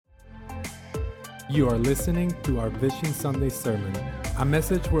You are listening to our Vision Sunday sermon, a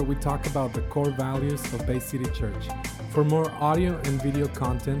message where we talk about the core values of Bay City Church. For more audio and video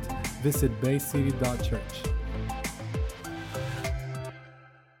content, visit baycity.church.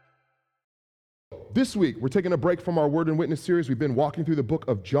 This week, we're taking a break from our Word and Witness series. We've been walking through the book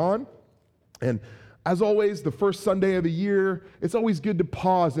of John. And as always, the first Sunday of the year, it's always good to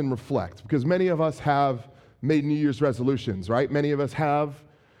pause and reflect because many of us have made New Year's resolutions, right? Many of us have.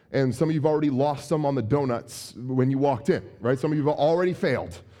 And some of you have already lost some on the donuts when you walked in, right? Some of you have already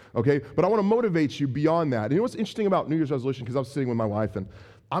failed, okay? But I want to motivate you beyond that. And you know what's interesting about New Year's resolution? Because I was sitting with my wife, and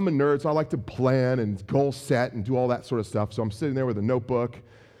I'm a nerd, so I like to plan and goal set and do all that sort of stuff. So I'm sitting there with a notebook,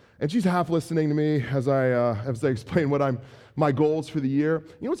 and she's half listening to me as I explain my goals for the year.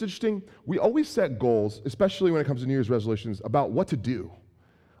 You know what's interesting? We always set goals, especially when it comes to New Year's resolutions, about what to do.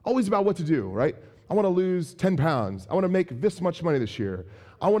 Always about what to do, right? I want to lose 10 pounds. I want to make this much money this year.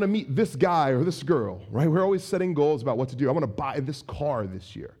 I want to meet this guy or this girl, right? We're always setting goals about what to do. I want to buy this car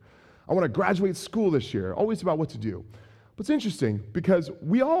this year. I want to graduate school this year. Always about what to do. But it's interesting because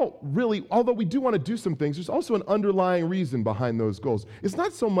we all really, although we do want to do some things, there's also an underlying reason behind those goals. It's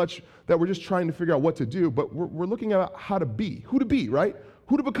not so much that we're just trying to figure out what to do, but we're looking at how to be, who to be, right?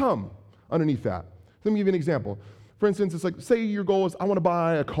 Who to become underneath that. Let me give you an example. For instance, it's like, say your goal is, I want to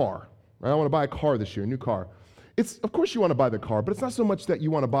buy a car, right? I want to buy a car this year, a new car. Of course you want to buy the car, but it's not so much that you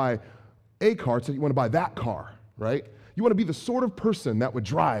want to buy a car, it's that you want to buy that car, right? You want to be the sort of person that would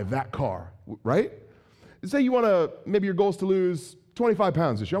drive that car, right? Say you want to, maybe your goal is to lose 25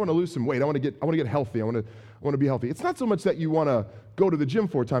 pounds this year. I want to lose some weight. I want to get healthy. I want to be healthy. It's not so much that you want to go to the gym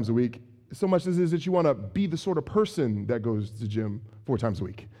 4 times a week, so much as it is that you want to be the sort of person that goes to the gym 4 times a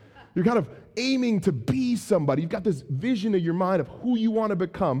week. You're kind of aiming to be somebody. You've got this vision in your mind of who you want to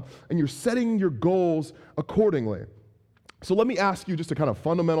become, and you're setting your goals accordingly. So let me ask you just a kind of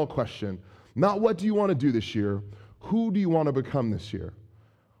fundamental question. Not what do you want to do this year, who do you want to become this year?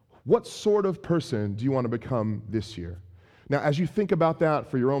 What sort of person do you want to become this year? Now, as you think about that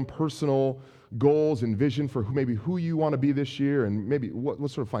for your own personal goals and vision for who you want to be this year, and maybe what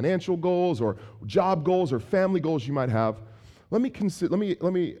sort of financial goals or job goals or family goals you might have, let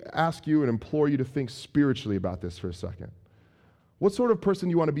me ask you and implore you to think spiritually about this for a second. What sort of person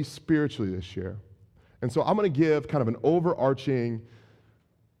do you want to be spiritually this year? And so I'm going to give kind of an overarching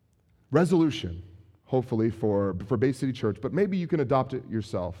resolution, hopefully for Bay City Church, but maybe you can adopt it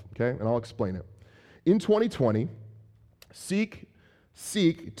yourself, okay? And I'll explain it. In 2020, seek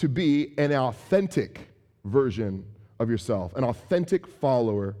to be an authentic version of yourself, an authentic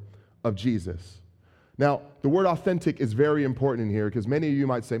follower of Jesus. Now, the word authentic is very important in here because many of you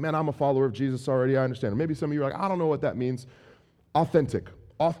might say, man, I'm a follower of Jesus already, I understand. Or maybe some of you are like, I don't know what that means. Authentic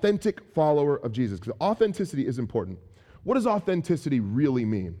follower of Jesus, because authenticity is important. What does authenticity really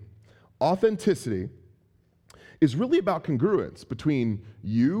mean? Authenticity is really about congruence between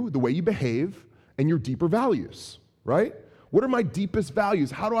you, the way you behave, and your deeper values, right? What are my deepest values?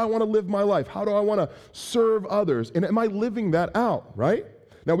 How do I want to live my life? How do I want to serve others? And am I living that out, right?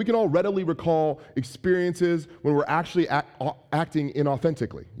 Now, we can all readily recall experiences when we're actually acting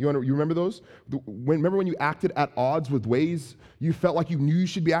inauthentically. You remember those? Remember when you acted at odds with ways you felt like you knew you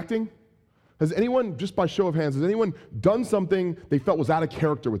should be acting? Has anyone, just by show of hands, has anyone done something they felt was out of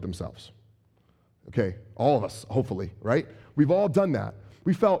character with themselves? Okay, all of us, hopefully, right? We've all done that.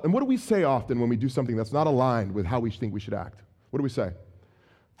 We felt, and what do we say often when we do something that's not aligned with how we think we should act? What do we say?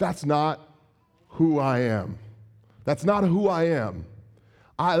 That's not who I am. That's not who I am.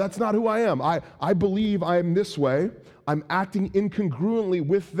 That's not who I am. I believe I am this way. I'm acting incongruently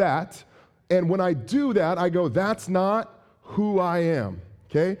with that. And when I do that, I go, that's not who I am,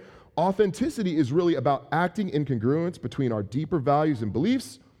 okay? Authenticity is really about acting in congruence between our deeper values and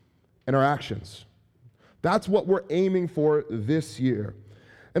beliefs and our actions. That's what we're aiming for this year.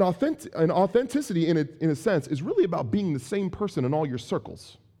 And authenticity, in a sense, is really about being the same person in all your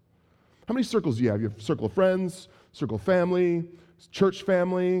circles. How many circles do you have? You have circle of friends, circle of family, church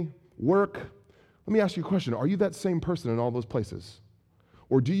family, work. Let me ask you a question. Are you that same person in all those places?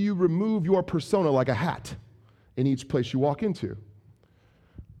 Or do you remove your persona like a hat in each place you walk into?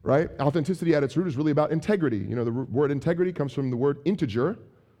 Right? Authenticity at its root is really about integrity. You know, the word integrity comes from the word integer.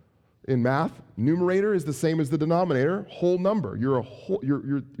 In math, numerator is the same as the denominator, whole number. You're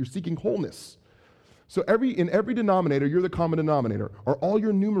seeking wholeness. So in every denominator, you're the common denominator. Are all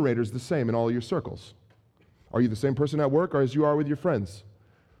your numerators the same in all your circles? Are you the same person at work or as you are with your friends?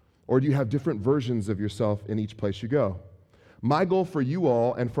 Or do you have different versions of yourself in each place you go? My goal for you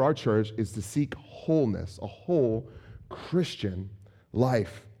all and for our church is to seek wholeness, a whole Christian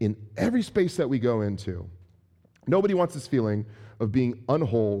life in every space that we go into. Nobody wants this feeling of being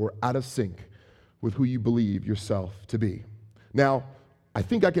unwhole or out of sync with who you believe yourself to be. Now, I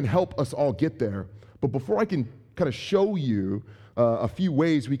think I can help us all get there, but before I can kind of show you a few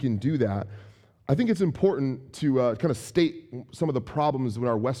ways we can do that, I think it's important to kind of state some of the problems in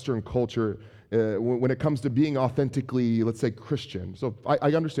our Western culture when it comes to being authentically, let's say, Christian. So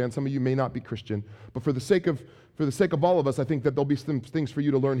I understand some of you may not be Christian, but for the sake of all of us, I think that there'll be some things for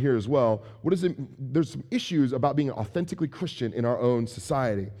you to learn here as well. There's some issues about being authentically Christian in our own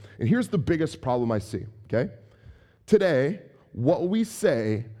society. And here's the biggest problem I see, okay? Today, what we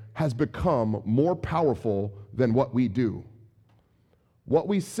say has become more powerful than what we do. What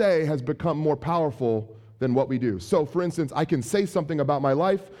we say has become more powerful than what we do. So, for instance, I can say something about my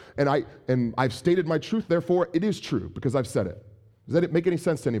life, and I've stated my truth, therefore it is true because I've said it. Does that make any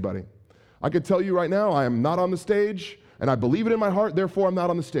sense to anybody? I could tell you right now, I am not on the stage, and I believe it in my heart, therefore I'm not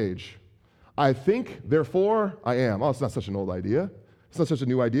on the stage. I think, therefore I am. Oh, it's not such an old idea. It's not such a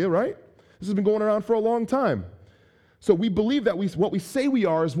new idea, right? This has been going around for a long time. So we believe that what we say we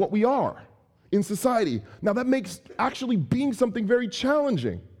are is what we are in society. Now that makes actually being something very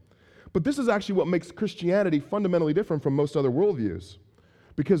challenging. But this is actually what makes Christianity fundamentally different from most other worldviews.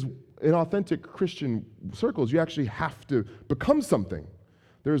 Because in authentic Christian circles, you actually have to become something.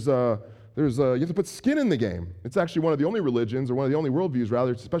 You have to put skin in the game. It's actually one of the only religions, or one of the only worldviews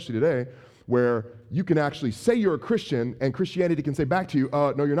rather, especially today, where you can actually say you're a Christian and Christianity can say back to you,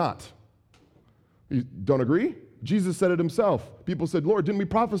 no, you're not. You don't agree? Jesus said it himself. People said, Lord, didn't we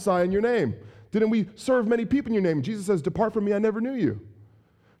prophesy in your name? Didn't we serve many people in your name? Jesus says, depart from me, I never knew you.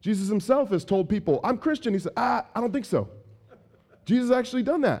 Jesus himself has told people, I'm Christian. He said, I don't think so. Jesus actually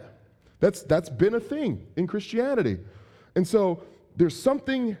done that. That's been a thing in Christianity. And so there's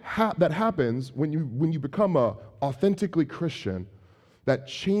something that happens when you become a authentically Christian that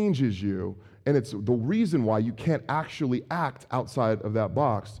changes you, and it's the reason why you can't actually act outside of that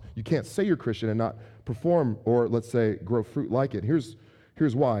box. You can't say you're Christian and not perform or, let's say, grow fruit like it. Here's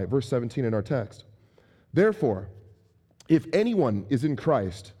why. Verse 17 in our text. Therefore, if anyone is in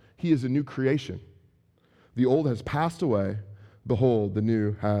Christ, he is a new creation. The old has passed away. Behold, the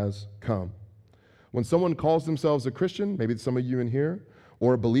new has come. When someone calls themselves a Christian, maybe some of you in here,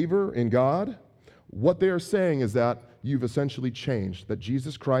 or a believer in God, what they are saying is that you've essentially changed, that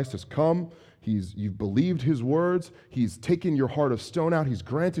Jesus Christ has come, you've believed his words, he's taken your heart of stone out, he's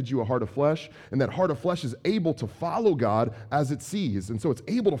granted you a heart of flesh, and that heart of flesh is able to follow God as it sees, and so it's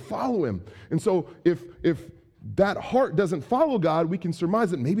able to follow him. And so if that heart doesn't follow God, we can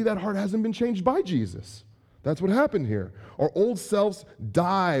surmise that maybe that heart hasn't been changed by Jesus. That's what happened here. Our old selves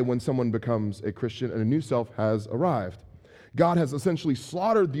die when someone becomes a Christian, and a new self has arrived. God has essentially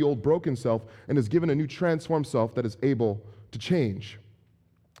slaughtered the old broken self and has given a new transformed self that is able to change.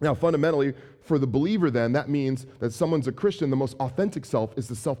 Now, fundamentally, for the believer then, that means that someone's a Christian. The most authentic self is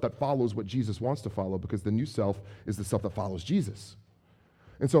the self that follows what Jesus wants to follow, because the new self is the self that follows Jesus.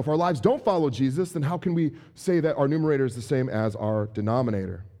 And so if our lives don't follow Jesus, then how can we say that our numerator is the same as our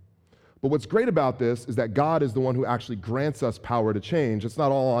denominator? But what's great about this is that God is the one who actually grants us power to change. It's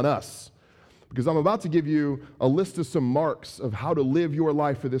not all on us. Because I'm about to give you a list of some marks of how to live your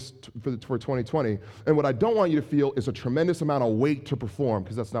life for 2020. And what I don't want you to feel is a tremendous amount of weight to perform,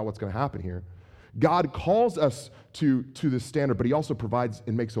 because that's not what's going to happen here. God calls us to this standard, but he also provides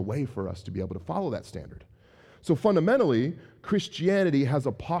and makes a way for us to be able to follow that standard. So fundamentally, Christianity has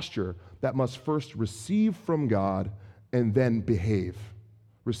a posture that must first receive from God and then behave.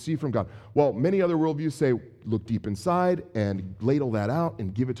 Receive from God. Well, many other worldviews say, look deep inside and ladle that out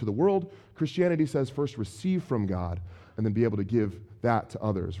and give it to the world. Christianity says first receive from God and then be able to give that to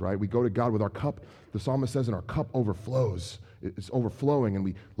others, right? We go to God with our cup. The psalmist says, and our cup overflows. It's overflowing, and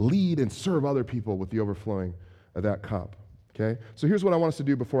we lead and serve other people with the overflowing of that cup, okay? So here's what I want us to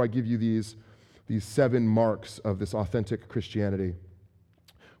do before I give you these 7 marks of this authentic Christianity.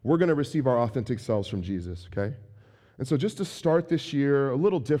 We're going to receive our authentic selves from Jesus, okay? And so just to start this year a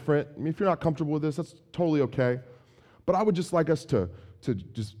little different, I mean, if you're not comfortable with this, that's totally okay. But I would just like us to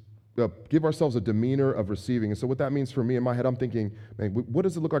just give ourselves a demeanor of receiving. And so what that means for me in my head, I'm thinking, man, what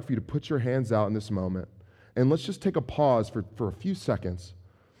does it look like for you to put your hands out in this moment? And let's just take a pause for a few seconds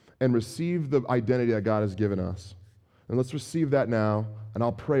and receive the identity that God has given us. And let's receive that now, and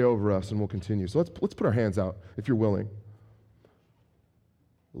I'll pray over us, and we'll continue. So let's put our hands out, if you're willing.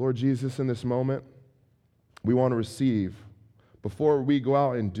 Lord Jesus, in this moment, we want to receive. Before we go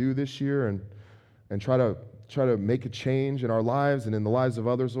out and do this year and try to make a change in our lives and in the lives of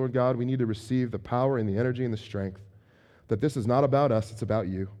others, Lord God, we need to receive the power and the energy and the strength that this is not about us, it's about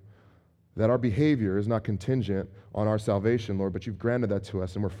you. That our behavior is not contingent on our salvation, Lord, but you've granted that to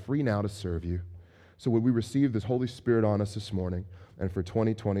us, and we're free now to serve you. So would we receive this Holy Spirit on us this morning? And for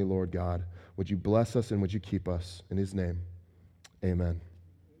 2020, Lord God, would you bless us and would you keep us? In his name, amen.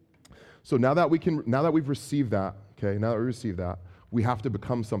 So now that we've received that, okay, now that we receive that, we have to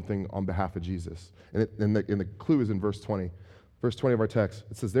become something on behalf of Jesus. And the clue is in verse 20. Verse 20 of our text.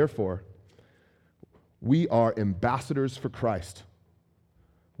 It says, therefore, we are ambassadors for Christ.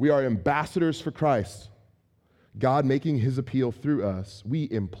 We are ambassadors for Christ. God making his appeal through us. We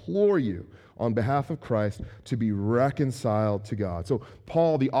implore you on behalf of Christ to be reconciled to God. So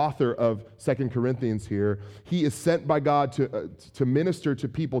Paul, the author of 2 Corinthians here, he is sent by God to minister to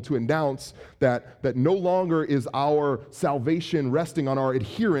people, to announce that no longer is our salvation resting on our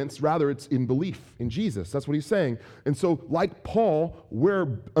adherence, rather it's in belief in Jesus. That's what he's saying. And so like Paul,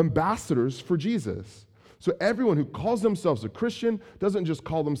 we're ambassadors for Jesus. So everyone who calls themselves a Christian doesn't just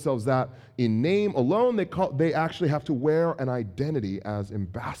call themselves that in name alone. They actually have to wear an identity as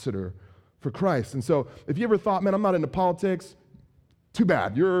ambassador for Christ. And so if you ever thought, man, I'm not into politics, too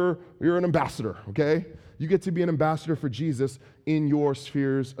bad. You're an ambassador, okay? You get to be an ambassador for Jesus in your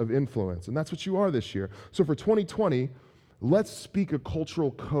spheres of influence. And that's what you are this year. So for 2020, let's speak a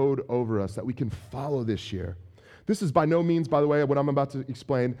cultural code over us that we can follow this year. This is by no means, by the way, what I'm about to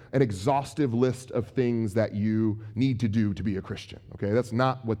explain, an exhaustive list of things that you need to do to be a Christian, okay? That's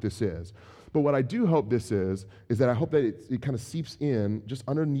not what this is. But what I do hope this is that I hope that it kind of seeps in just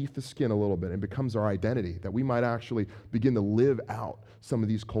underneath the skin a little bit and becomes our identity, that we might actually begin to live out some of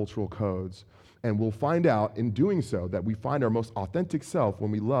these cultural codes. And we'll find out in doing so that we find our most authentic self when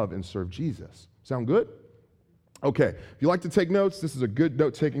we love and serve Jesus. Sound good? Okay, if you like to take notes, this is a good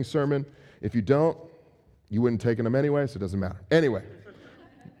note-taking sermon. If you don't, you wouldn't take them anyway, so it doesn't matter. Anyway,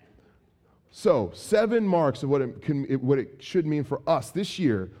 so 7 marks of what it should mean for us this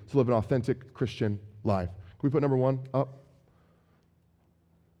year to live an authentic Christian life. Can we put number 1 up?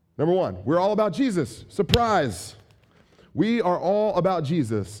 Number 1, we're all about Jesus. Surprise! We are all about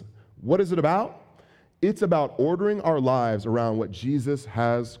Jesus. What is it about? It's about ordering our lives around what Jesus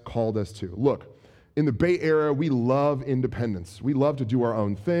has called us to. Look, in the Bay Area, we love independence. We love to do our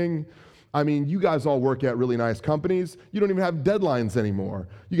own thing. I mean, you guys all work at really nice companies. You don't even have deadlines anymore.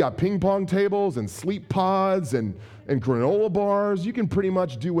 You got ping pong tables and sleep pods and granola bars. You can pretty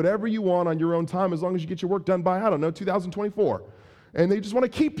much do whatever you want on your own time as long as you get your work done by, 2024. And they just want to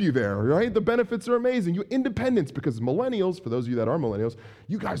keep you there, right? The benefits are amazing. You independence, because millennials, for those of you that are millennials,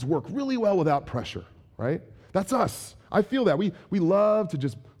 you guys work really well without pressure, right? That's us. I feel that. We love to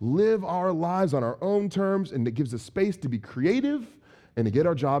just live our lives on our own terms, and it gives us space to be creative and to get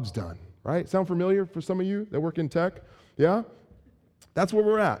our jobs done. Right? Sound familiar for some of you that work in tech? Yeah? That's where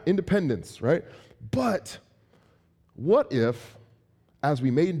we're at, independence, right? But what if, as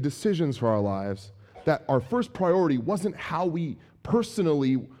we made decisions for our lives, that our first priority wasn't how we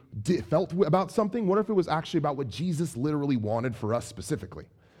personally felt about something? What if it was actually about what Jesus literally wanted for us specifically?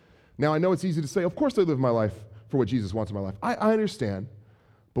 Now, I know it's easy to say, of course I live my life for what Jesus wants in my life. I understand.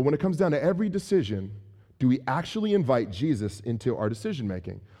 But when it comes down to every decision, do we actually invite Jesus into our decision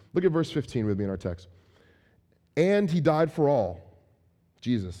making? Look at verse 15 with me in our text. And he died for all.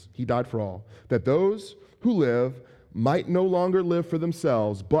 Jesus, he died for all. That those who live might no longer live for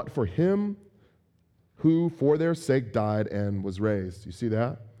themselves, but for him who for their sake died and was raised. You see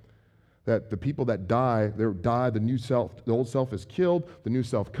that? That the people that die, the old self is killed, the new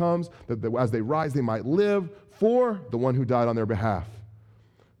self comes, that as they rise, they might live for the one who died on their behalf.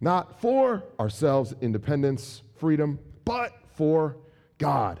 Not for ourselves, independence, freedom, but for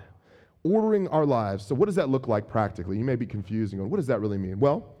God, ordering our lives. So what does that look like practically? You may be confused and going, what does that really mean?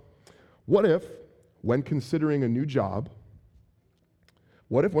 Well, what if when considering a new job,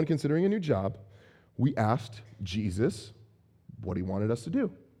 we asked Jesus what he wanted us to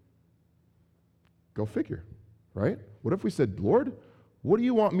do? Go figure, right? What if we said, Lord, what do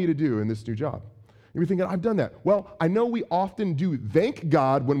you want me to do in this new job? And you're thinking, I've done that. Well, I know we often do thank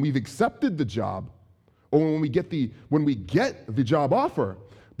God when we've accepted the job, or when we get the job offer,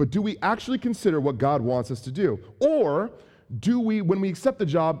 but do we actually consider what God wants us to do? Or do we, when we accept the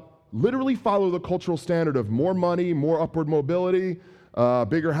job, literally follow the cultural standard of more money, more upward mobility,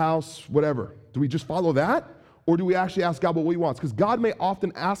 bigger house, whatever? Do we just follow that? Or do we actually ask God what he wants? Because God may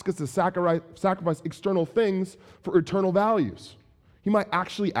often ask us to sacrifice external things for eternal values. He might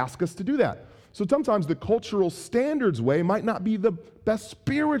actually ask us to do that. So sometimes the cultural standards way might not be the best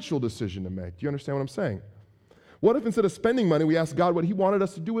spiritual decision to make. Do you understand what I'm saying? What if instead of spending money, we ask God what he wanted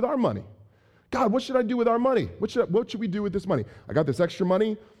us to do with our money? God, what should I do with our money? What should we do with this money? I got this extra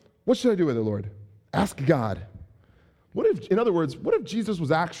money. What should I do with it, Lord? Ask God. In other words, what if Jesus was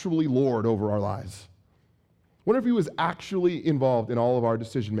actually Lord over our lives? What if he was actually involved in all of our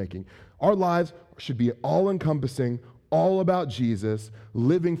decision making? Our lives should be all-encompassing, all about Jesus,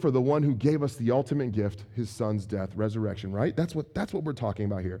 living for the one who gave us the ultimate gift, his son's death, resurrection, right? That's what we're talking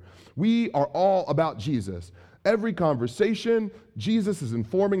about here. We are all about Jesus. Every conversation, Jesus is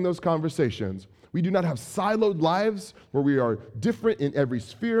informing those conversations. We do not have siloed lives where we are different in every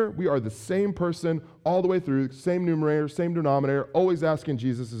sphere. We are the same person all the way through, same numerator, same denominator, always asking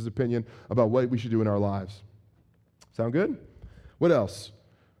Jesus' opinion about what we should do in our lives. Sound good? What else?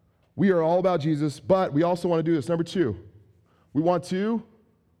 We are all about Jesus, but we also want to do this. Number 2,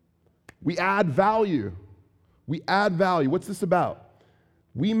 we add value. We add value. What's this about?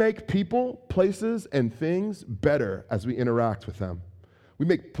 We make people, places, and things better as we interact with them. We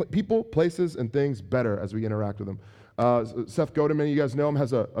make people, places, and things better as we interact with them. Seth Godin, you guys know him,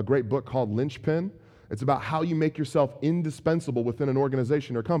 has a great book called Linchpin. It's about how you make yourself indispensable within an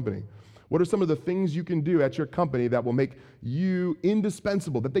organization or company. What are some of the things you can do at your company that will make you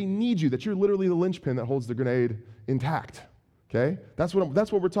indispensable, that they need you, that you're literally the linchpin that holds the grenade intact? Okay? That's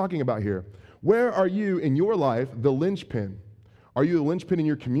what we're talking about here. Where are you in your life the linchpin? Are you the linchpin in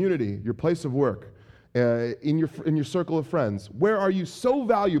your community, your place of work, in your circle of friends? Where are you so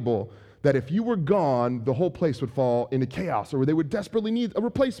valuable that if you were gone, the whole place would fall into chaos, or they would desperately need a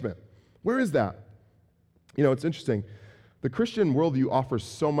replacement? Where is that? You know, it's interesting. The Christian worldview offers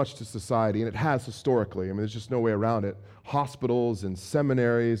so much to society, and it has historically. I mean, there's just no way around it. Hospitals and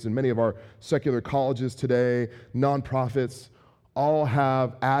seminaries and many of our secular colleges today, nonprofits, all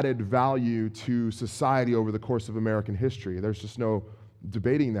have added value to society over the course of American history. There's just no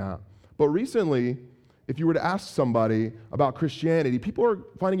debating that. But recently, if you were to ask somebody about Christianity, people are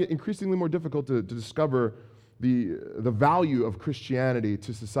finding it increasingly more difficult to discover the value of Christianity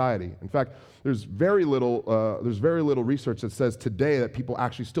to society. In fact, there's very little research that says today that people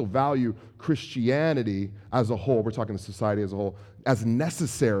actually still value Christianity as a whole, we're talking to society as a whole, as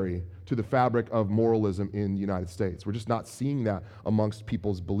necessary to the fabric of moralism in the United States. We're just not seeing that amongst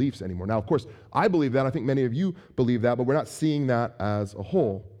people's beliefs anymore. Now, of course, I believe that. I think many of you believe that, but we're not seeing that as a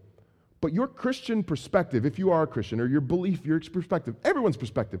whole. But your Christian perspective, if you are a Christian, or your belief, your perspective, everyone's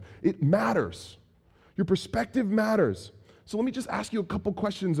perspective, it matters. Your perspective matters. So let me just ask you a couple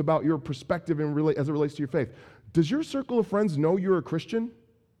questions about your perspective as it relates to your faith. Does your circle of friends know you're a Christian?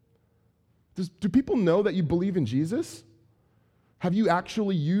 Do people know that you believe in Jesus? Have you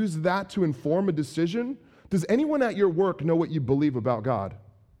actually used that to inform a decision? Does anyone at your work know what you believe about God?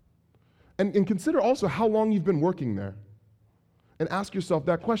 And consider also how long you've been working there. And ask yourself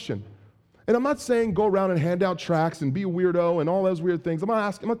that question. And I'm not saying go around and hand out tracts and be a weirdo and all those weird things. I'm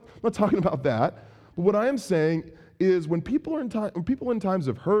not talking about that. But what I am saying is when people are in times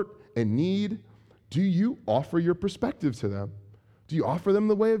of hurt and need, do you offer your perspective to them? Do you offer them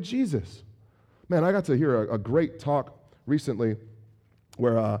the way of Jesus? Man, I got to hear a great talk recently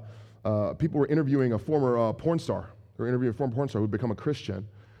where people were interviewing a former porn star. They were interviewing a former porn star who had become a Christian.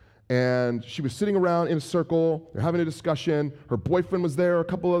 And she was sitting around in a circle. They're having a discussion. Her boyfriend was there, a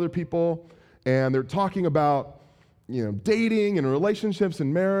couple other people. And they're talking about, dating and relationships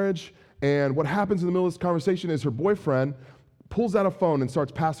and marriage. And what happens in the middle of this conversation is her boyfriend pulls out a phone and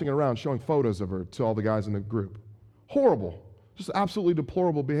starts passing it around, showing photos of her to all the guys in the group. Horrible. Just absolutely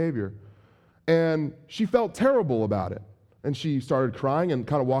deplorable behavior. And she felt terrible about it. And she started crying and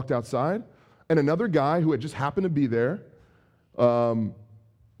kind of walked outside. And another guy who had just happened to be there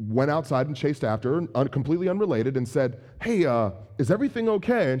went outside and chased after her, completely unrelated, and said, hey, is everything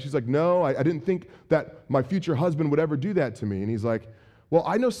okay? And she's like, no, I didn't think that my future husband would ever do that to me. And he's like, well,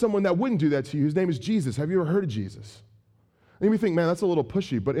 I know someone that wouldn't do that to you. His name is Jesus. Have you ever heard of Jesus? And you think, man, that's a little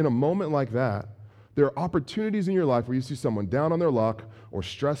pushy. But in a moment like that, there are opportunities in your life where you see someone down on their luck or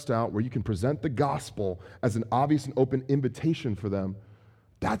stressed out, where you can present the gospel as an obvious and open invitation for them.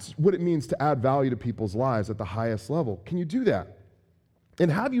 That's what it means to add value to people's lives at the highest level. Can you do that? And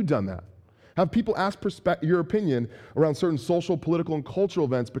have you done that? Have people ask your opinion around certain social, political, and cultural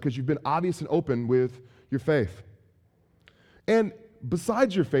events because you've been obvious and open with your faith? And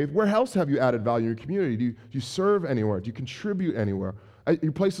besides your faith, where else have you added value in your community? Do you serve anywhere? Do you contribute anywhere? At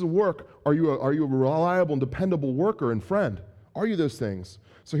your places of work, are you a reliable and dependable worker and friend? Are you those things?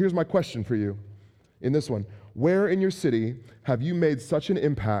 So here's my question for you in this one. Where in your city have you made such an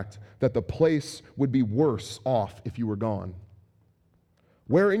impact that the place would be worse off if you were gone?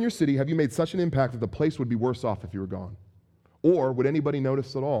 Where in your city have you made such an impact that the place would be worse off if you were gone? Or would anybody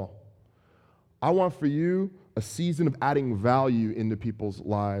notice at all? I want for you a season of adding value into people's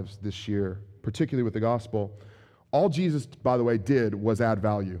lives this year, particularly with the gospel. All Jesus, by the way, did was add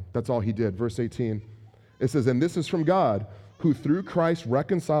value. That's all he did. Verse 18, it says, and this is from God, who through Christ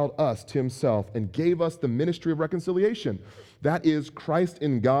reconciled us to himself and gave us the ministry of reconciliation. That is, Christ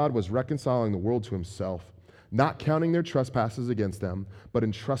in God was reconciling the world to himself, not counting their trespasses against them, but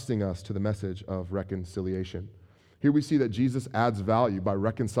entrusting us to the message of reconciliation. Here we see that Jesus adds value by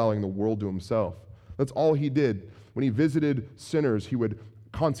reconciling the world to himself. That's all he did. When he visited sinners, he would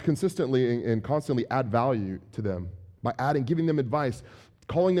consistently and constantly add value to them by giving them advice,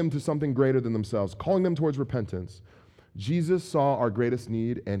 calling them to something greater than themselves, calling them towards repentance. Jesus saw our greatest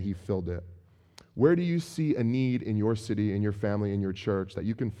need and he filled it. Where do you see a need in your city, in your family, in your church that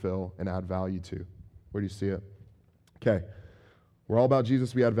you can fill and add value to? Where do you see it? Okay. We're all about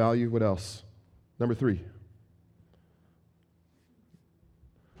Jesus. We add value. What else? Number 3.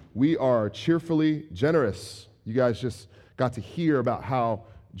 We are cheerfully generous. You guys just got to hear about how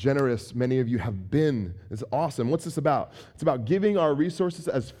generous many of you have been. It's awesome. What's this about? It's about giving our resources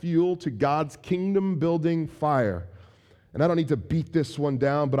as fuel to God's kingdom-building fire. And I don't need to beat this one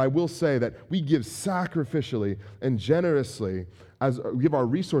down, but I will say that we give sacrificially and generously, we give our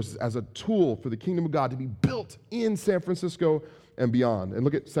resources as a tool for the kingdom of God to be built in San Francisco and beyond. And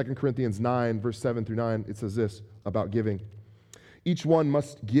look at 2 Corinthians 9, verse 7 through 9. It says this about giving. Each one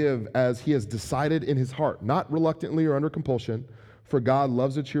must give as he has decided in his heart, not reluctantly or under compulsion, for God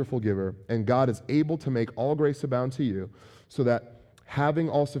loves a cheerful giver, and God is able to make all grace abound to you, so that having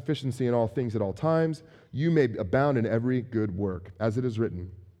all sufficiency in all things at all times, you may abound in every good work. As it is written,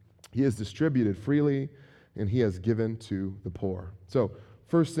 he has distributed freely, and he has given to the poor. So,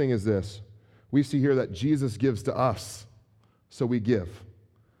 first thing is this. We see here that Jesus gives to us, so we give.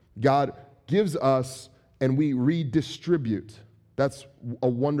 God gives us, and we redistribute. That's a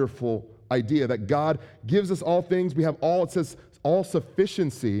wonderful idea, that God gives us all things. We have all, it says, all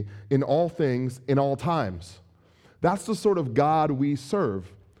sufficiency in all things, in all times. That's the sort of God we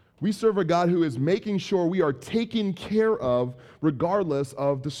serve. We serve a God who is making sure we are taken care of regardless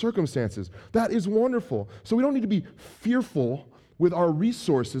of the circumstances. That is wonderful. So we don't need to be fearful with our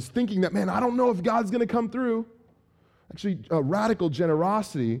resources, thinking that, man, I don't know if God's going to come through. Actually, radical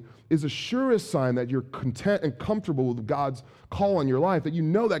generosity is the surest sign that you're content and comfortable with God's call on your life, that you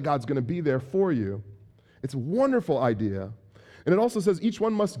know that God's going to be there for you. It's a wonderful idea. And it also says each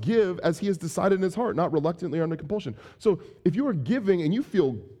one must give as he has decided in his heart, not reluctantly or under compulsion. So if you are giving and you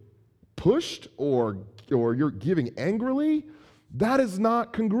feel pushed or you're giving angrily, that is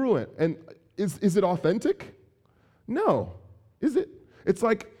not congruent. And is it authentic? No. Is it? It's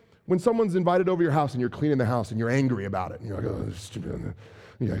like when someone's invited over your house and you're cleaning the house and you're angry about it. And you're like, oh, this is stupid.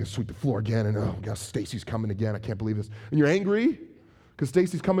 I gotta sweep the floor again. And oh, gosh, Stacy's coming again. I can't believe this. And you're angry because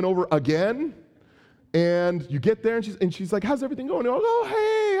Stacy's coming over again. And you get there, and she's like, how's everything going? Oh,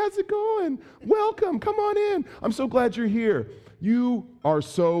 hey, how's it going? Welcome, come on in. I'm so glad you're here. You are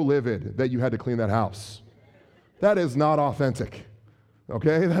so livid that you had to clean that house. That is not authentic,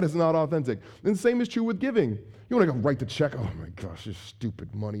 okay? That is not authentic. And the same is true with giving. You want to go write the check. Oh, my gosh, this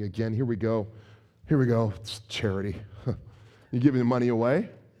stupid money again. Here we go. It's charity. You giving the money away?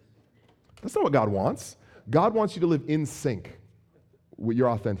 That's not what God wants. God wants you to live in sync.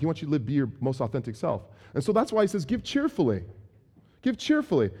 You're authentic. He wants you to be your most authentic self. And so that's why he says, give cheerfully. Give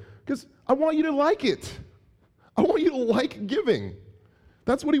cheerfully. Because I want you to like it. I want you to like giving.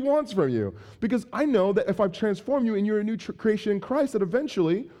 That's what he wants from you. Because I know that if I've transformed you and you're a new creation in Christ, that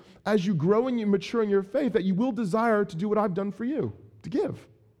eventually, as you grow and you mature in your faith, that you will desire to do what I've done for you, to give.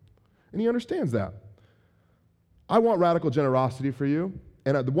 And he understands that. I want radical generosity for you.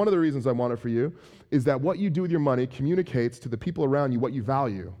 And one of the reasons I want it for you is that what you do with your money communicates to the people around you what you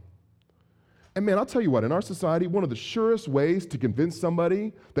value. And man, I'll tell you what, in our society, one of the surest ways to convince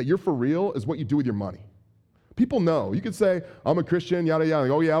somebody that you're for real is what you do with your money. People know. You could say, I'm a Christian, yada, yada.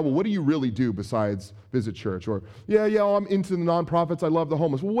 Like, oh, yeah, well, what do you really do besides visit church? Or, yeah, I'm into the nonprofits. I love the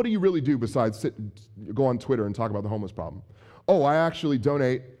homeless. Well, what do you really do besides go on Twitter and talk about the homeless problem? Oh, I actually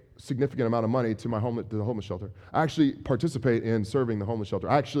donate significant amount of money to the homeless shelter. I actually participate in serving the homeless shelter.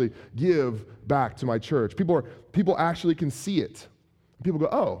 I actually give back to my church. People actually can see it. People go,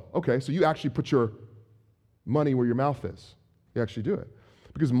 oh, okay, so you actually put your money where your mouth is. You actually do it.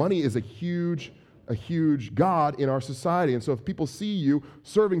 Because money is a huge God in our society. And so if people see you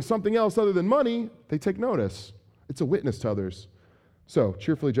serving something else other than money, they take notice. It's a witness to others. So,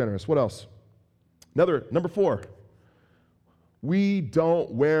 cheerfully generous. What else? Number 4. We don't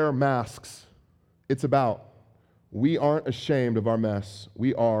wear masks. It's about we aren't ashamed of our mess.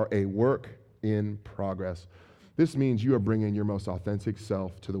 We are a work in progress. This means you are bringing your most authentic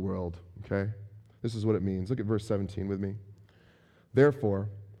self to the world, okay? This is what it means. Look at verse 17 with me. Therefore,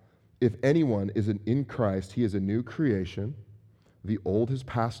 if anyone is in Christ, he is a new creation. The old has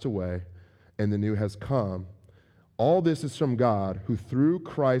passed away, and the new has come. All this is from God, who through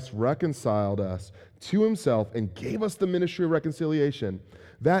Christ reconciled us to himself and gave us the ministry of reconciliation.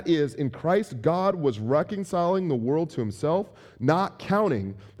 That is, in Christ, God was reconciling the world to himself, not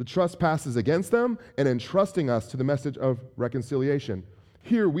counting the trespasses against them, and entrusting us to the message of reconciliation.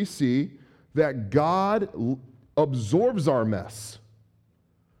 Here we see that God absorbs our mess.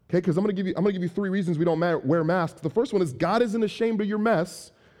 Okay, because I'm going to give you 3 reasons we don't wear masks. The first one is God isn't ashamed of your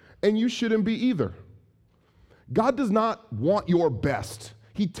mess, and you shouldn't be either. God does not want your best.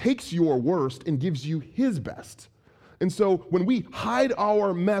 He takes your worst and gives you his best. And so when we hide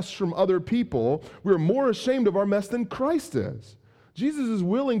our mess from other people, we're more ashamed of our mess than Christ is. Jesus is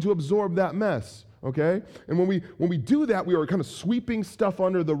willing to absorb that mess, okay? And when we do that, we are kind of sweeping stuff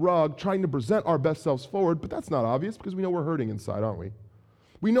under the rug, trying to present our best selves forward, but that's not obvious because we know we're hurting inside, aren't we?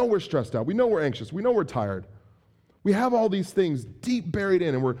 We know we're stressed out. We know we're anxious. We know we're tired. We have all these things deep buried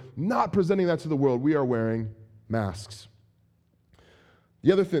in, and we're not presenting that to the world. We are wearing masks.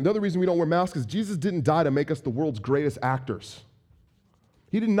 The other reason we don't wear masks is Jesus didn't die to make us the world's greatest actors.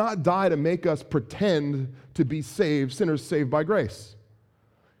 He did not die to make us pretend to be saved, sinners saved by grace.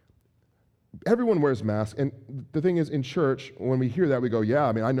 Everyone wears masks, and the thing is, in church, when we hear that, we go, yeah,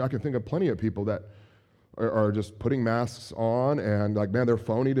 I can think of plenty of people that are just putting masks on, and like, man, they're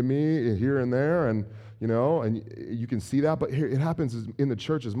phony to me here and there, and and you can see that, but here, it happens in the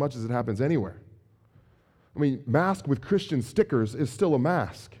church as much as it happens anywhere. Mask with Christian stickers is still a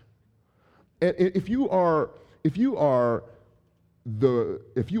mask. And if you are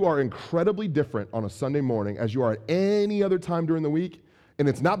incredibly different on a Sunday morning as you are at any other time during the week, and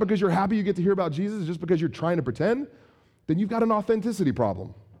it's not because you're happy you get to hear about Jesus, it's just because you're trying to pretend, then you've got an authenticity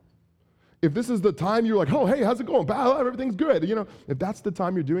problem. If this is the time you're like, oh, hey, how's it going? Everything's good. If that's the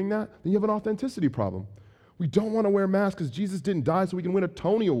time you're doing that, then you have an authenticity problem. We don't want to wear masks because Jesus didn't die so we can win a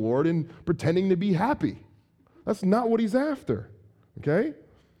Tony Award in pretending to be happy. That's not what he's after, okay?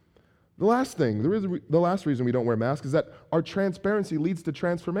 The last reason we don't wear masks is that our transparency leads to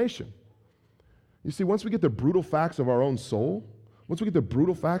transformation. You see, once we get the brutal facts of our own soul, once we get the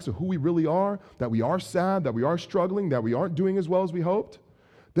brutal facts of who we really are, that we are sad, that we are struggling, that we aren't doing as well as we hoped,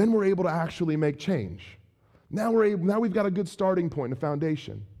 then we're able to actually make change. Now we've got a good starting point and a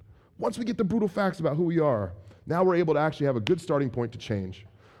foundation. Once we get the brutal facts about who we are, now we're able to actually have a good starting point to change.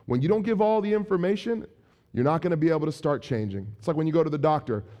 When you don't give all the information, you're not going to be able to start changing. It's like when you go to the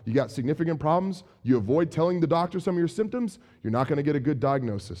doctor, you got significant problems, you avoid telling the doctor some of your symptoms, you're not going to get a good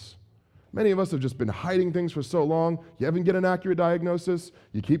diagnosis. Many of us have just been hiding things for so long, you haven't get an accurate diagnosis,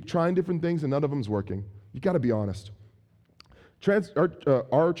 you keep trying different things and none of them's working. You got to be honest.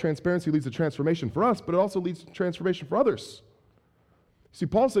 Our transparency leads to transformation for us, but it also leads to transformation for others. See,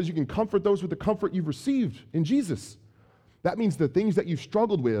 Paul says you can comfort those with the comfort you've received in Jesus. That means the things that you've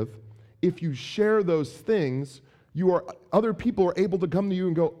struggled with, if you share those things, other people are able to come to you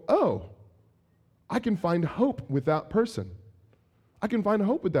and go, oh, I can find hope with that person. I can find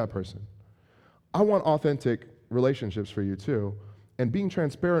hope with that person. I want authentic relationships for you too, and being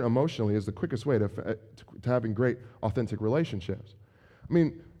transparent emotionally is the quickest way to having great authentic relationships.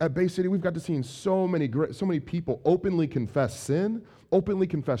 At Bay City, we've got to see so many people openly confess sin, openly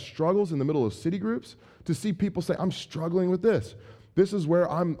confess struggles in the middle of city groups, to see people say, I'm struggling with this. This is where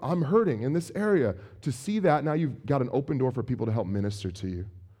I'm hurting in this area. To see that, now you've got an open door for people to help minister to you.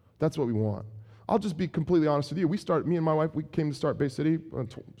 That's what we want. I'll just be completely honest with you. Me and my wife, we came to start Bay City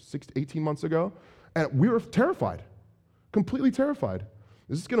 18 months ago, and we were terrified, completely terrified.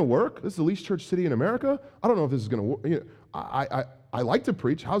 Is this going to work? This is the least church city in America. I don't know if this is going to work. I like to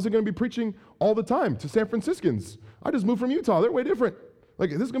preach. How's it going to be preaching all the time to San Franciscans? I just moved from Utah. They're way different.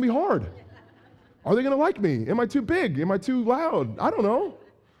 This is going to be hard. Are they going to like me? Am I too big? Am I too loud? I don't know.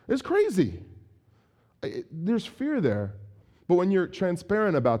 It's crazy. There's fear there. But when you're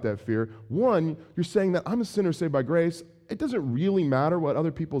transparent about that fear, one, you're saying that I'm a sinner saved by grace. It doesn't really matter what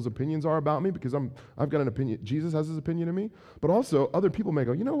other people's opinions are about me because I've got an opinion. Jesus has his opinion of me. But also, other people may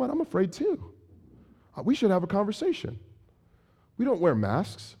go, you know what? I'm afraid too. We should have a conversation. We don't wear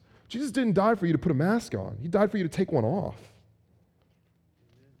masks. Jesus didn't die for you to put a mask on. He died for you to take one off.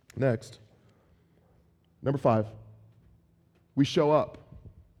 Next. Number 5, we show up.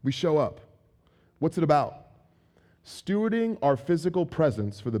 We show up. What's it about? Stewarding our physical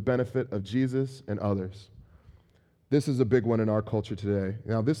presence for the benefit of Jesus and others. This is a big one in our culture today.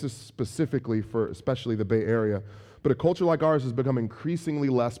 Now, this is specifically for especially the Bay Area, but a culture like ours has become increasingly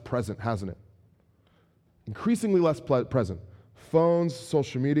less present, hasn't it? Increasingly less present. Phones,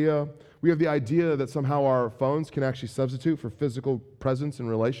 social media. We have the idea that somehow our phones can actually substitute for physical presence and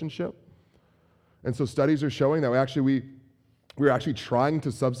relationship. And so studies are showing that We're actually trying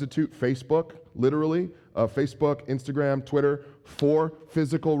to substitute Facebook, literally, Facebook, Instagram, Twitter, for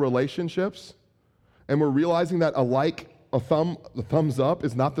physical relationships. And we're realizing that a thumbs up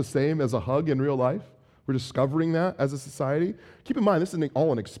is not the same as a hug in real life. We're discovering that as a society. Keep in mind, this is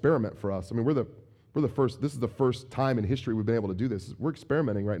all an experiment for us. I mean, we're the first, this is the first time in history we've been able to do this. We're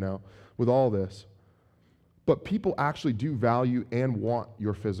experimenting right now with all this. But people actually do value and want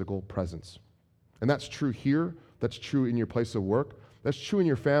your physical presence. And that's true here. That's true in your place of work. That's true in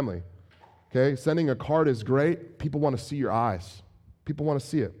your family. Okay? Sending a card is great. People want to see your eyes. People want to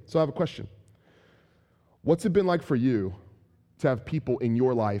see it. So I have a question. What's it been like for you to have people in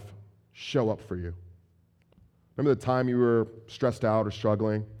your life show up for you? Remember the time you were stressed out or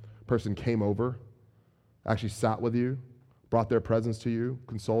struggling? A person came over, actually sat with you, brought their presence to you,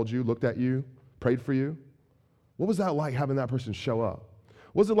 consoled you, looked at you, prayed for you. What was that like, having that person show up?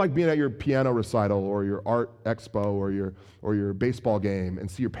 What was it like being at your piano recital or your art expo or your baseball game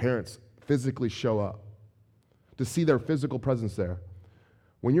and see your parents physically show up? To see their physical presence there.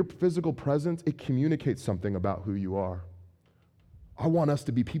 When your physical presence, it communicates something about who you are. I want us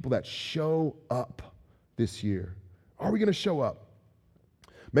to be people that show up this year. Are we going to show up?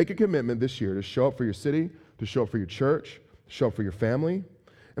 Make a commitment this year to show up for your city, to show up for your church, to show up for your family.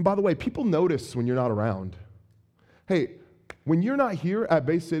 And by the way, people notice when you're not around. Hey, when you're not here at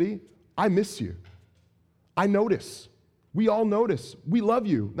Bay City, I miss you. I notice. We all notice. We love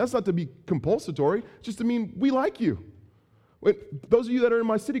you. That's not to be compulsory, just to mean we like you. Those of you that are in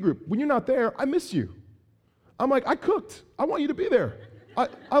my city group, when you're not there, I miss you. I'm like, I cooked. I want you to be there.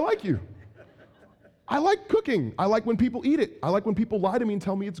 I like you. I like cooking. I like when people eat it. I like when people lie to me and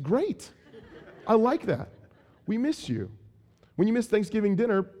tell me it's great. I like that. We miss you. When you miss Thanksgiving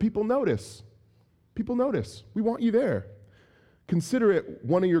dinner, people notice. People notice. We want you there. Consider it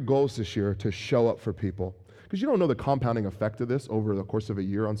one of your goals this year to show up for people. Because you don't know the compounding effect of this over the course of a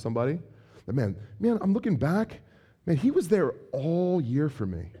year on somebody. But man, I'm looking back. Man, he was there all year for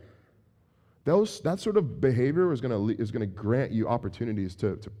me. That sort of behavior is going to grant you opportunities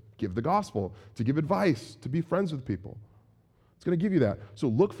to give the gospel, to give advice, to be friends with people. It's going to give you that. So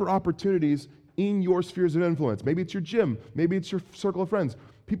look for opportunities in your spheres of influence. Maybe it's your gym. Maybe it's your circle of friends.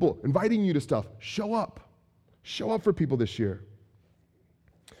 People inviting you to stuff. Show up. Show up for people this year.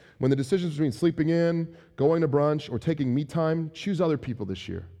 When the decisions between sleeping in, going to brunch, or taking me time, choose other people this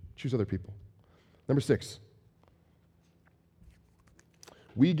year. Choose other people. Number 6.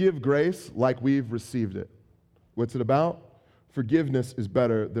 We give grace like we've received it. What's it about? Forgiveness is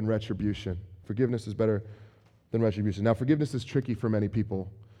better than retribution. Forgiveness is better than retribution. Now, forgiveness is tricky for many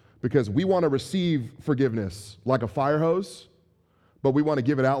people because we want to receive forgiveness like a fire hose, but we want to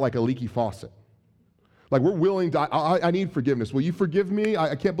give it out like a leaky faucet. Like we're willing to, I need forgiveness. Will you forgive me?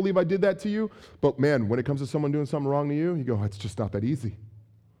 I can't believe I did that to you. But man, when it comes to someone doing something wrong to you, you go, it's just not that easy.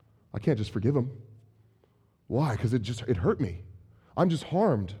 I can't just forgive them. Why? Because it hurt me. I'm just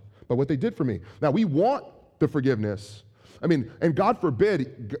harmed by what they did for me. Now, we want the forgiveness. I mean, and God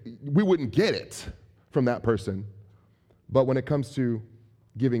forbid we wouldn't get it from that person. But when it comes to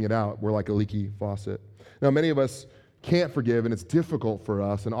giving it out, we're like a leaky faucet. Now, many of us can't forgive, and it's difficult for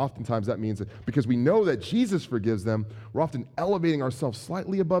us, and oftentimes that means that because we know that Jesus forgives them, we're often elevating ourselves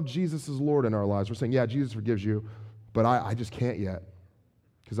slightly above Jesus as Lord in our lives. We're saying, yeah, Jesus forgives you, but I just can't yet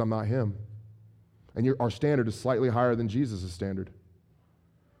because I'm not him. And our standard is slightly higher than Jesus' standard.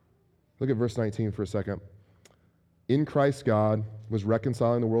 Look at verse 19 for a second. In Christ, God was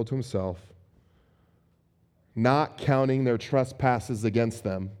reconciling the world to himself, not counting their trespasses against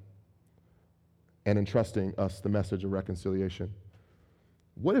them, and entrusting us the message of reconciliation.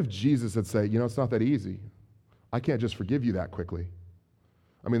 What if Jesus had said, it's not that easy. I can't just forgive you that quickly.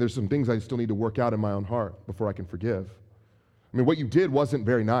 I mean, there's some things I still need to work out in my own heart before I can forgive. I mean, what you did wasn't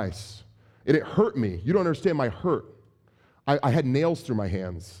very nice. It hurt me. You don't understand my hurt. I had nails through my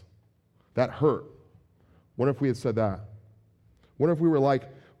hands. That hurt. What if we had said that? What if we were like,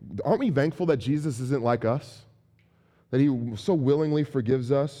 aren't we thankful that Jesus isn't like us? That he so willingly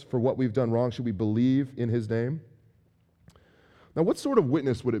forgives us for what we've done wrong? Should we believe in his name? Now, what sort of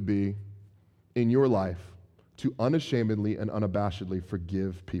witness would it be in your life to unashamedly and unabashedly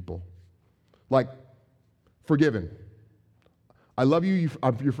forgive people? Like, forgiven. I love you,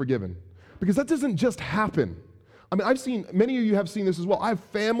 you're forgiven. Because that doesn't just happen. I mean, many of you have seen this as well. I have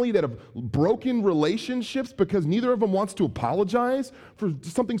family that have broken relationships because neither of them wants to apologize for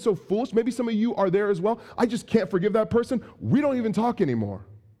something so foolish. Maybe some of you are there as well. I just can't forgive that person. We don't even talk anymore.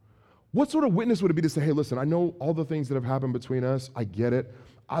 What sort of witness would it be to say, hey, listen, I know all the things that have happened between us. I get it.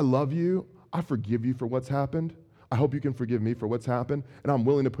 I love you. I forgive you for what's happened. I hope you can forgive me for what's happened, and I'm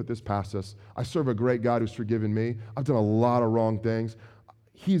willing to put this past us. I serve a great God who's forgiven me. I've done a lot of wrong things.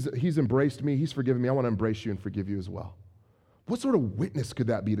 He's embraced me. He's forgiven me. I want to embrace you and forgive you as well. What sort of witness could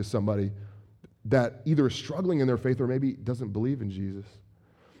that be to somebody that either is struggling in their faith or maybe doesn't believe in Jesus?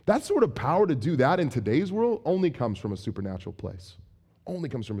 That sort of power to do that in today's world only comes from a supernatural place. Only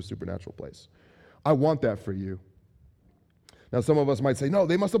comes from a supernatural place. I want that for you. Now, some of us might say, no,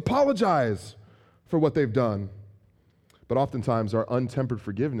 they must apologize for what they've done. But oftentimes, our untempered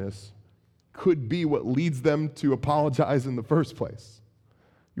forgiveness could be what leads them to apologize in the first place.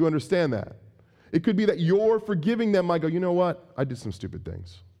 You understand that? It could be that your forgiving them might go, you know what? I did some stupid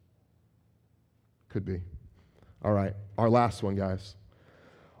things. Could be. All right, our last one, guys.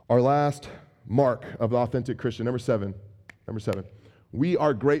 Our last mark of the authentic Christian, number seven. We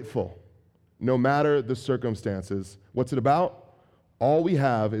are grateful no matter the circumstances. What's it about? All we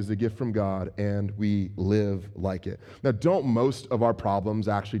have is a gift from God, and we live like it. Now, don't most of our problems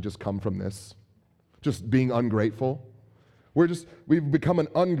actually just come from this? Just being ungrateful? We've become an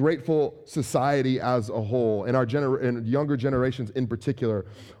ungrateful society as a whole, and and younger generations in particular.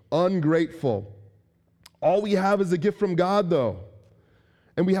 Ungrateful. All we have is a gift from God, though.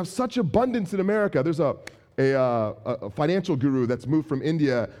 And we have such abundance in America. There's a financial guru that's moved from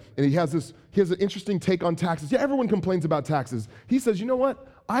India, and he has an interesting take on taxes. Yeah, everyone complains about taxes. He says, you know what?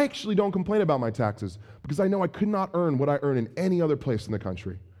 I actually don't complain about my taxes because I know I could not earn what I earn in any other place in the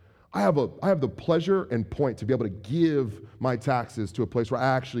country. I have the pleasure and point to be able to give my taxes to a place where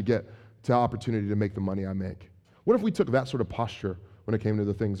I actually get the opportunity to make the money I make. What if we took that sort of posture when it came to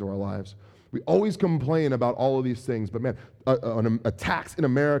the things of our lives? We always complain about all of these things, but man, a tax in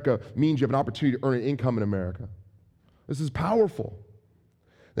America means you have an opportunity to earn an income in America. This is powerful.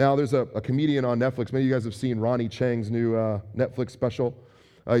 Now, there's a comedian on Netflix. Many of you guys have seen Ronnie Chang's new Netflix special.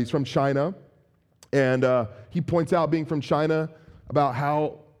 He's from China, and he points out, being from China, about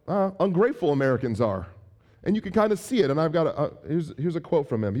how ungrateful Americans are. And you can kind of see it, and I've got here's a quote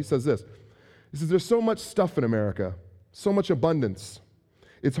from him. He says this. He says, there's so much stuff in America, so much abundance.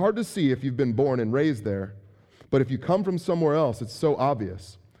 It's hard to see if you've been born and raised there, but if you come from somewhere else, it's so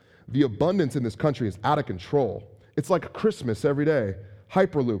obvious. The abundance in this country is out of control. It's like Christmas every day.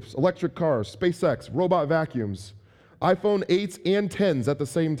 Hyperloops, electric cars, SpaceX, robot vacuums, iPhone 8s and 10s at the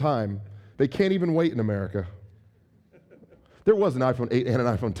same time. They can't even wait in America. There was an iPhone 8 and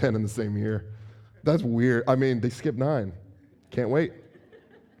an iPhone 10 in the same year. That's weird. I mean, they skipped 9. Can't wait.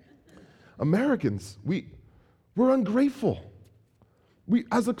 Americans, we're ungrateful. We,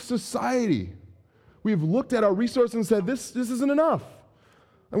 as a society, we've looked at our resources and said, this isn't enough.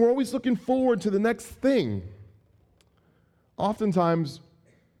 And we're always looking forward to the next thing. Oftentimes,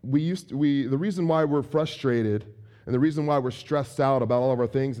 the reason why we're frustrated and the reason why we're stressed out about all of our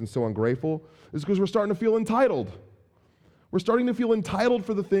things and so ungrateful is because we're starting to feel entitled. We're starting to feel entitled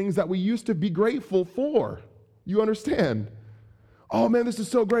for the things that we used to be grateful for. You understand? Oh man, this is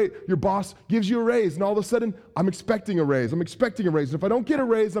so great. Your boss gives you a raise, and all of a sudden, I'm expecting a raise. And if I don't get a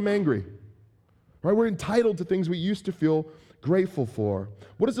raise, I'm angry. Right? We're entitled to things we used to feel grateful for.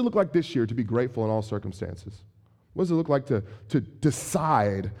 What does it look like this year to be grateful in all circumstances? What does it look like to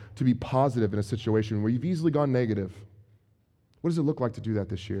decide to be positive in a situation where you've easily gone negative? What does it look like to do that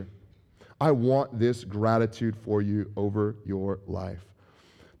this year? I want this gratitude for you over your life.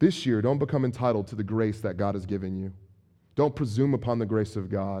 This year, don't become entitled to the grace that God has given you. Don't presume upon the grace of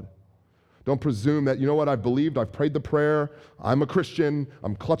God. Don't presume that, you know what, I've believed, I've prayed the prayer, I'm a Christian,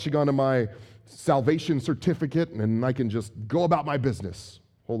 I'm clutching onto my salvation certificate, and I can just go about my business.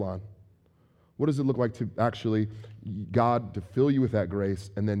 Hold on. What does it look like to actually, God to fill you with that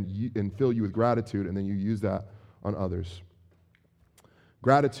grace and fill you with gratitude, and then you use that on others?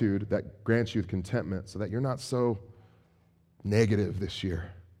 Gratitude that grants you contentment so that you're not so negative this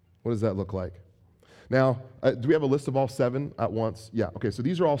year. What does that look like? Now, do we have a list of all 7 at once? Yeah, okay, so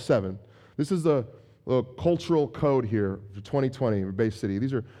these are all 7. This is the cultural code here for 2020 for Bay City.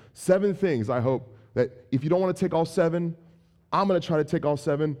 These are 7 things I hope that if you don't want to take all 7, I'm going to try to take all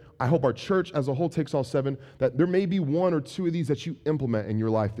 7. I hope our church as a whole takes all 7, that there may be 1 or 2 of these that you implement in your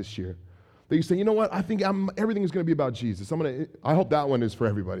life this year. That you say, you know what, I think everything is going to be about Jesus. I hope that one is for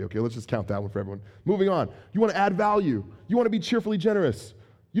everybody, okay? Let's just count that one for everyone. Moving on. You want to add value. You want to be cheerfully generous.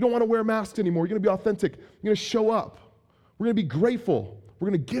 You don't want to wear masks anymore. You're going to be authentic. You're going to show up. We're going to be grateful. We're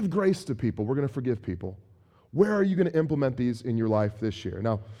going to give grace to people. We're going to forgive people. Where are you going to implement these in your life this year?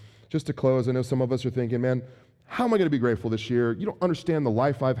 Now, just to close, I know some of us are thinking, man, how am I going to be grateful this year? You don't understand the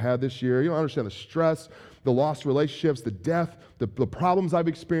life I've had this year. You don't understand the stress, the lost relationships, the death, the problems I've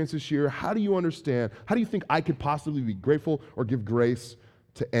experienced this year. How do you understand? How do you think I could possibly be grateful or give grace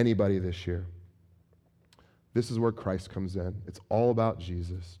to anybody this year? This is where Christ comes in. It's all about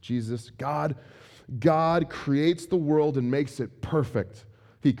Jesus. Jesus, God creates the world and makes it perfect.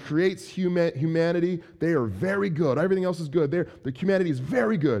 He creates humanity. They are very good. Everything else is good. The humanity is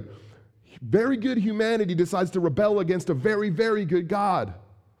very good. Very good humanity decides to rebel against a very, very good God.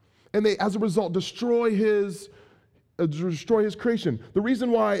 And they, as a result, destroy his creation. The reason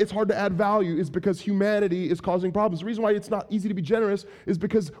why it's hard to add value is because humanity is causing problems. The reason why it's not easy to be generous is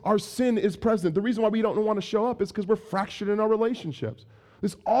because our sin is present. The reason why we don't want to show up is because we're fractured in our relationships.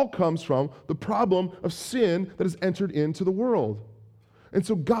 This all comes from the problem of sin that has entered into the world. And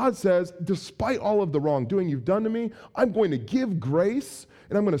so God says, despite all of the wrongdoing you've done to me, I'm going to give grace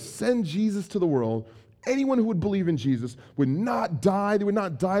and I'm going to send Jesus to the world. Anyone who would believe in Jesus would not die. They would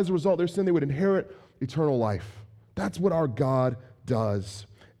not die as a result of their sin. They would inherit eternal life. That's what our God does.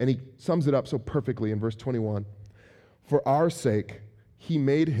 And he sums it up so perfectly in verse 21. For our sake, he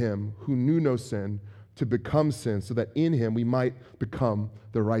made him who knew no sin to become sin, so that in him we might become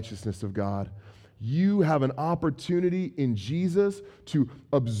the righteousness of God. You have an opportunity in Jesus to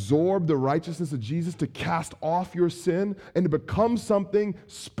absorb the righteousness of Jesus, to cast off your sin, and to become something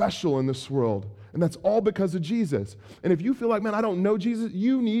special in this world. And that's all because of Jesus. And if you feel like, man, I don't know Jesus,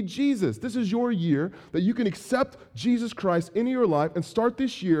 you need Jesus. This is your year that you can accept Jesus Christ into your life and start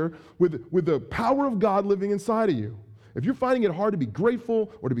this year with the power of God living inside of you. If you're finding it hard to be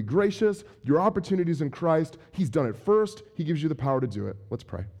grateful or to be gracious, your opportunity is in Christ. He's done it first. He gives you the power to do it. Let's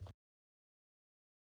pray.